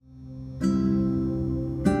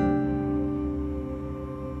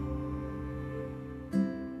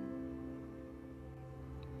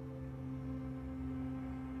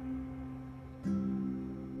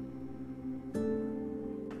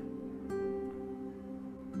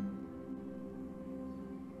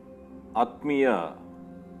ಆತ್ಮೀಯ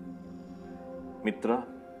ಮಿತ್ರ,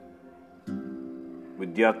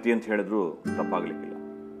 ವಿದ್ಯಾರ್ಥಿ ಅಂತ ಹೇಳಿದ್ರು ತಪ್ಪಾಗಲಿಕ್ಕಿಲ್ಲ.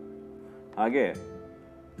 ಹಾಗೆ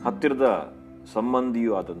ಹತ್ತಿರದ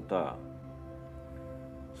ಸಂಬಂಧಿಯೂ ಆದಂಥ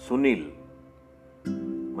ಸುನೀಲ್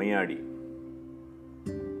ಮಯ್ಯಾಡಿ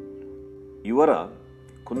ಇವರ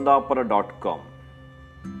ಕುಂದಾಪುರ.com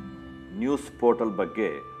ನ್ಯೂಸ್ ಪೋರ್ಟಲ್ ಬಗ್ಗೆ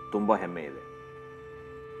ತುಂಬ ಹೆಮ್ಮೆ ಇದೆ.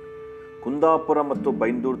 ಕುಂದಾಪುರ ಮತ್ತು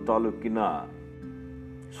ಬೈಂದೂರು ತಾಲೂಕಿನ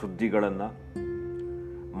ಸುದ್ದಿಗಳನ್ನು,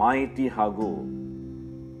 ಮಾಹಿತಿ ಹಾಗೂ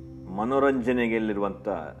ಮನೋರಂಜನೆಯಲ್ಲಿರುವಂಥ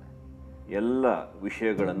ಎಲ್ಲ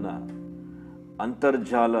ವಿಷಯಗಳನ್ನು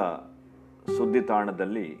ಅಂತರ್ಜಾಲ ಸುದ್ದಿ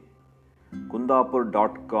ತಾಣದಲ್ಲಿ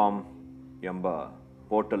ಕುಂದಾಪುರ.com ಎಂಬ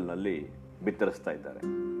ಪೋರ್ಟಲ್ನಲ್ಲಿ ಬಿತ್ತರಿಸ್ತಾ ಇದ್ದಾರೆ.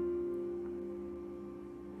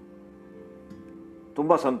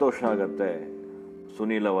 ತುಂಬ ಸಂತೋಷ ಆಗುತ್ತೆ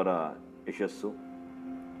ಸುನೀಲ್ ಅವರ ಯಶಸ್ಸು.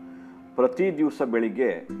 ಪ್ರತಿ ದಿವಸ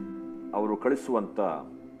ಬೆಳಿಗ್ಗೆ ಅವರು ಕಳಿಸುವಂಥ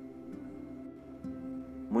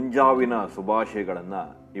ಮುಂಜಾವಿನ ಶುಭಾಶಯಗಳನ್ನು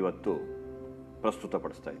ಇವತ್ತು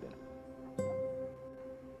ಪ್ರಸ್ತುತಪಡಿಸ್ತಾ ಇದ್ದಾರೆ.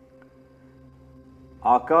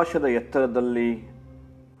 ಆಕಾಶದ ಎತ್ತರದಲ್ಲಿ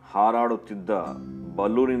ಹಾರಾಡುತ್ತಿದ್ದ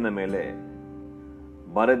ಬಲೂನಿನ ಮೇಲೆ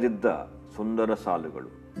ಬರೆದಿದ್ದ ಸುಂದರ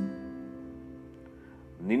ಸಾಲುಗಳು.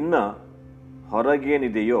 ನಿನ್ನ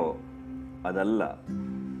ಹೊರಗೇನಿದೆಯೋ ಅದಲ್ಲ,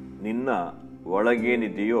 ನಿನ್ನ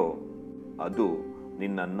ಒಳಗೇನಿದೆಯೋ ಅದು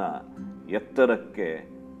ನಿನ್ನನ್ನು ಎತ್ತರಕ್ಕೆ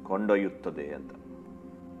ಕೊಂಡೊಯ್ಯುತ್ತದೆ ಅಂತ.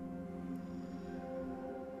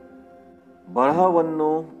 ಬರಹವನ್ನು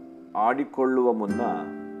ಆಡಿಕೊಳ್ಳುವ ಮುನ್ನ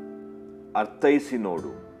ಅರ್ಥೈಸಿ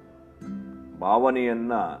ನೋಡು,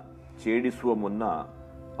 ಭಾವನೆಯನ್ನು ಛೇಡಿಸುವ ಮುನ್ನ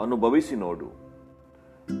ಅನುಭವಿಸಿ ನೋಡು,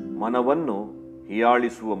 ಮನವನ್ನು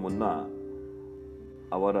ಹೀಯಾಳಿಸುವ ಮುನ್ನ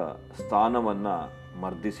ಅವರ ಸ್ಥಾನವನ್ನು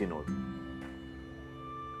ಮರ್ದಿಸಿ ನೋಡು.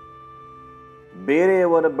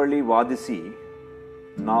 ಬೇರೆಯವರ ಬಳಿ ವಾದಿಸಿ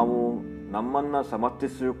ನಾವು ನಮ್ಮನ್ನು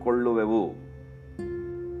ಸಮರ್ಥಿಸಿಕೊಳ್ಳುವೆವು.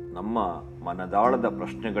 ನಮ್ಮ ಮನದಾಳದ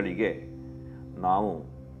ಪ್ರಶ್ನೆಗಳಿಗೆ ನಾವು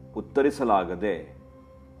ಉತ್ತರಿಸಲಾಗದೆ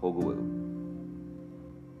ಹೋಗುವೆವು.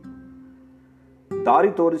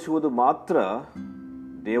 ದಾರಿ ತೋರಿಸುವುದು ಮಾತ್ರ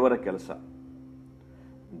ದೇವರ ಕೆಲಸ,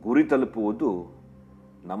 ಗುರಿ ತಲುಪುವುದು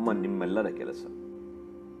ನಿಮ್ಮೆಲ್ಲರ ಕೆಲಸ.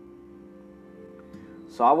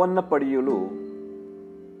 ಸಾವನ್ನು ಪಡೆಯಲು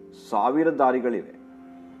 1000 ದಾರಿಗಳಿವೆ,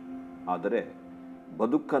 ಆದರೆ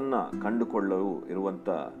ಬದುಕನ್ನು ಕಂಡುಕೊಳ್ಳಲು ಇರುವಂಥ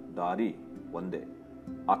ದಾರಿ ಒಂದೇ,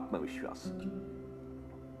 ಆತ್ಮವಿಶ್ವಾಸ.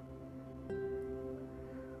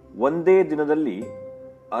 ಒಂದೇ ದಿನದಲ್ಲಿ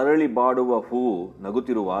ಅರಳಿ ಬಾಡುವ ಹೂವು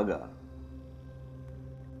ನಗುತ್ತಿರುವಾಗ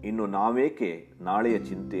ಇನ್ನು ನಾವೇಕೆ ನಾಳೆಯ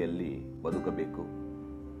ಚಿಂತೆಯಲ್ಲಿ ಬದುಕಬೇಕು?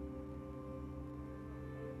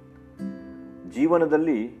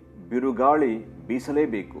 ಜೀವನದಲ್ಲಿ ಬಿರುಗಾಳಿ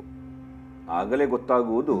ಬೀಸಲೇಬೇಕು, ಆಗಲೇ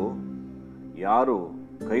ಗೊತ್ತಾಗುವುದು ಯಾರು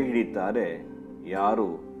ಕೈ ಹಿಡಿತಾರೆ, ಯಾರು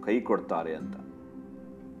ಕೈ ಕೊಡ್ತಾರೆ ಅಂತ.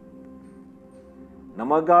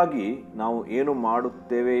 ನಮಗಾಗಿ ನಾವು ಏನು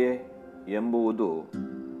ಮಾಡುತ್ತೇವೆಯೇ ಎಂಬುದು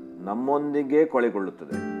ನಮ್ಮೊಂದಿಗೆ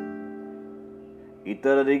ಕೊಳೆಗೊಳ್ಳುತ್ತದೆ.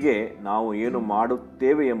 ಇತರರಿಗೆ ನಾವು ಏನು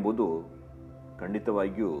ಮಾಡುತ್ತೇವೆ ಎಂಬುದು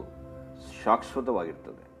ಖಂಡಿತವಾಗಿಯೂ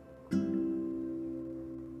ಶಾಶ್ವತವಾಗಿರ್ತದೆ.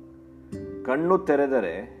 ಕಣ್ಣು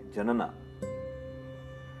ತೆರೆದರೆ ಜನನ,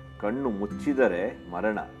 ಕಣ್ಣು ಮುಚ್ಚಿದರೆ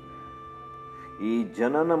ಮರಣ. ಈ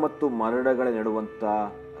ಜನನ ಮತ್ತು ಮರಣಗಳ ನಡುವಂಥ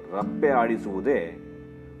ರಪ್ಪೆ ಆಡಿಸುವುದೇ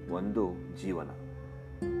ಒಂದು ಜೀವನ.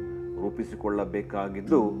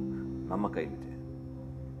 ರೂಪಿಸಿಕೊಳ್ಳಬೇಕಾಗಿದ್ದು ನಮ್ಮ ಕೈಲಿದೆ.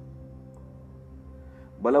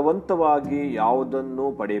 ಬಲವಂತವಾಗಿ ಯಾವುದನ್ನೂ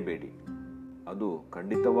ಪಡೆಯಬೇಡಿ, ಅದು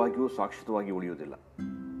ಖಂಡಿತವಾಗಿಯೂ ಶಾಶ್ವತವಾಗಿ ಉಳಿಯುವುದಿಲ್ಲ,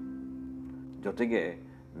 ಜೊತೆಗೆ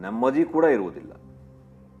ನೆಮ್ಮದಿ ಕೂಡ ಇರುವುದಿಲ್ಲ.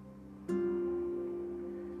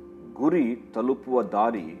 ಗುರಿ ತಲುಪುವ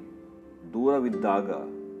ದಾರಿ ದೂರವಿದ್ದಾಗ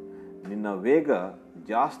ನಿನ್ನ ವೇಗ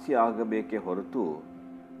ಜಾಸ್ತಿ ಆಗಬೇಕೇ ಹೊರತು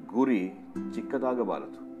ಗುರಿ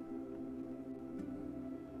ಚಿಕ್ಕದಾಗಬಾರದು.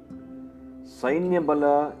 ಸೈನ್ಯ ಬಲ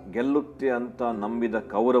ಗೆಲ್ಲುತ್ತೆ ಅಂತ ನಂಬಿದ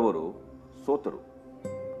ಕೌರವರು ಸೋತರು.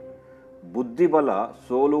 ಬುದ್ಧಿಬಲ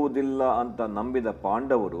ಸೋಲುವುದಿಲ್ಲ ಅಂತ ನಂಬಿದ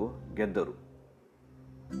ಪಾಂಡವರು ಗೆದ್ದರು.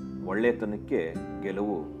 ಒಳ್ಳೆತನಕ್ಕೆ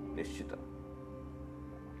ಗೆಲುವು ನಿಶ್ಚಿತ.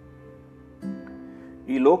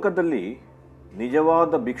 ಈ ಲೋಕದಲ್ಲಿ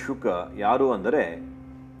ನಿಜವಾದ ಭಿಕ್ಷುಕ ಯಾರು ಅಂದರೆ,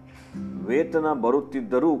 ವೇತನ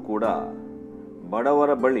ಬರುತ್ತಿದ್ದರೂ ಕೂಡ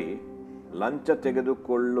ಬಡವರ ಬಳಿ ಲಂಚ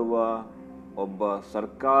ತೆಗೆದುಕೊಳ್ಳುವ ಒಬ್ಬ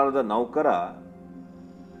ಸರ್ಕಾರದ ನೌಕರ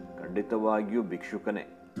ಖಂಡಿತವಾಗಿಯೂ ಭಿಕ್ಷುಕನೇ.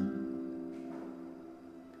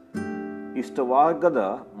 ಇಷ್ಟವಾಗದ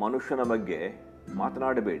ಮನುಷ್ಯನ ಬಗ್ಗೆ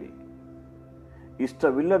ಮಾತನಾಡಬೇಡಿ,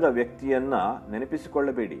 ಇಷ್ಟವಿಲ್ಲದ ವ್ಯಕ್ತಿಯನ್ನ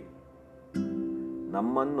ನೆನಪಿಸಿಕೊಳ್ಳಬೇಡಿ.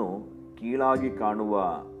 ನಮ್ಮನ್ನು ಕೀಳಾಗಿ ಕಾಣುವ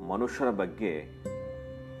ಮನುಷ್ಯರ ಬಗ್ಗೆ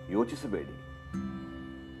ಯೋಚಿಸಬೇಡಿ.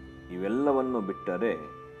 ಇವೆಲ್ಲವನ್ನು ಬಿಟ್ಟರೆ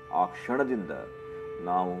ಆ ಕ್ಷಣದಿಂದ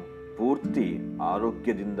ನಾವು ಪೂರ್ತಿ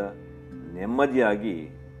ಆರೋಗ್ಯದಿಂದ, ನೆಮ್ಮದಿಯಾಗಿ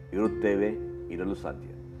ಇರಲು ಸಾಧ್ಯ.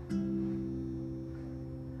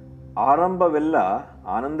 ಆರಂಭವೆಲ್ಲ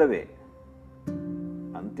ಆನಂದವೇ,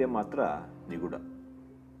 ಅಂತ್ಯ ಮಾತ್ರ ನಿಗೂಢ.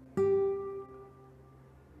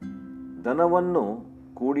 ಧನವನ್ನು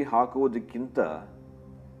ಕೂಡಿ ಹಾಕುವುದಕ್ಕಿಂತ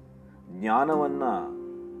ಜ್ಞಾನವನ್ನ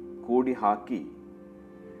ಕೂಡಿ ಹಾಕಿ,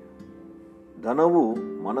 ಧನವು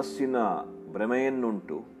ಮನಸ್ಸಿನ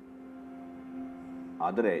ಭ್ರಮೆಯನ್ನುಂಟು,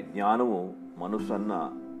 ಆದರೆ ಜ್ಞಾನವು ಮನಸ್ಸನ್ನು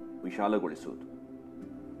ವಿಶಾಲಗೊಳಿಸುವುದು.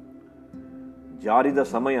 ಜಾರಿದ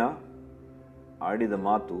ಸಮಯ, ಆಡಿದ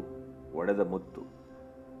ಮಾತು, ಒಡೆದ ಮುತ್ತು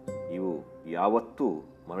ಇವು ಯಾವತ್ತೂ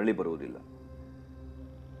ಮರಳಿ ಬರುವುದಿಲ್ಲ.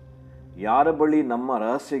 ಯಾರ ಬಳಿ ನಮ್ಮ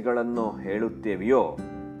ರಹಸ್ಯಗಳನ್ನು ಹೇಳುತ್ತೇವೆಯೋ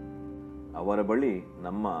ಅವರ ಬಳಿ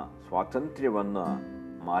ನಮ್ಮ ಸ್ವಾತಂತ್ರ್ಯವನ್ನು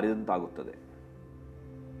ಮಾರಿದಂತಾಗುತ್ತದೆ.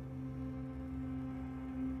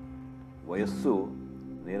 ವಯಸ್ಸು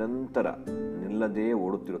ನಿರಂತರ ನಿಲ್ಲದೇ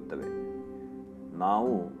ಓಡುತ್ತಿರುತ್ತವೆ.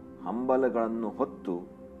 ನಾವು ಹಂಬಲಗಳನ್ನು ಹೊತ್ತು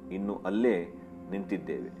ಇನ್ನು ಅಲ್ಲೇ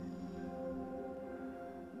ನಿಂತಿದ್ದೇವೆ.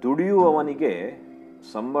 ದುಡಿಯುವವನಿಗೆ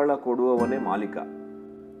ಸಂಬಳ ಕೊಡುವವನೇ ಮಾಲೀಕ,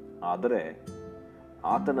 ಆದರೆ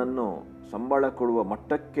ಆತನನ್ನು ಸಂಬಳ ಕೊಡುವ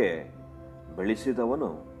ಮಟ್ಟಕ್ಕೆ ಬೆಳೆಸಿದವನು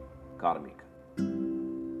ಕಾರ್ಮಿಕ.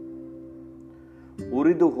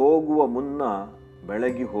 ಉರಿದು ಹೋಗುವ ಮುನ್ನ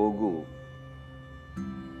ಬೆಳಗಿ ಹೋಗು,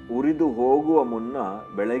 ಉರಿದು ಹೋಗುವ ಮುನ್ನ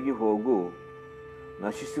ಬೆಳಗಿ ಹೋಗು,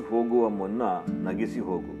 ನಶಿಸಿ ಹೋಗುವ ಮುನ್ನ ನಗಿಸಿ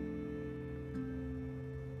ಹೋಗು.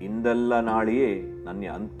 ಇಂದಲ್ಲ ನಾಳೆಯೇ ನನ್ನ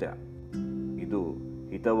ಅಂತ್ಯ, ಇದು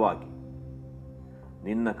ಹಿತವಾಗಿ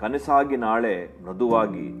ನಿನ್ನ ಕನಸಾಗಿ ನಾಳೆ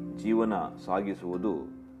ಮೃದುವಾಗಿ ಜೀವನ ಸಾಗಿಸುವುದು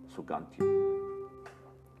ಸುಖಾಂತ್ಯ.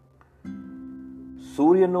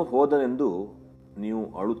 ಸೂರ್ಯನು ಹೋದನೆಂದು ನೀವು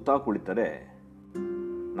ಅಳುತ್ತಾ ಕುಳಿತರೆ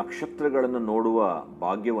ನಕ್ಷತ್ರಗಳನ್ನು ನೋಡುವ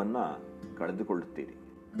ಭಾಗ್ಯವನ್ನ ಕಳೆದುಕೊಳ್ಳುತ್ತೀರಿ.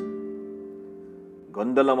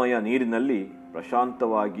 ಗೊಂದಲಮಯ ನೀರಿನಲ್ಲಿ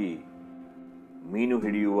ಪ್ರಶಾಂತವಾಗಿ ಮೀನು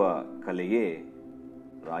ಹಿಡಿಯುವ ಕಲೆಯೇ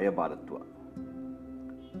ರಾಯಭಾರತ್ವ.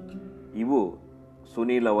 ಇವು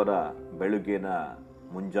ಸುನೀಲ್ ಅವರ ಬೆಳಗಿನ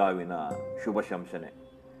ಮುಂಜಾವಿನ ಶುಭ ಶಂಸನೆ.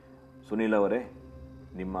 ಸುನೀಲ್ ಅವರೇ,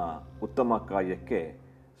 ನಿಮ್ಮ ಉತ್ತಮ ಕಾರ್ಯಕ್ಕೆ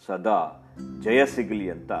ಸದಾ ಜಯ ಸಿಗಲಿ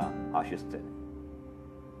ಅಂತ ಆಶಿಸ್ತೇನೆ.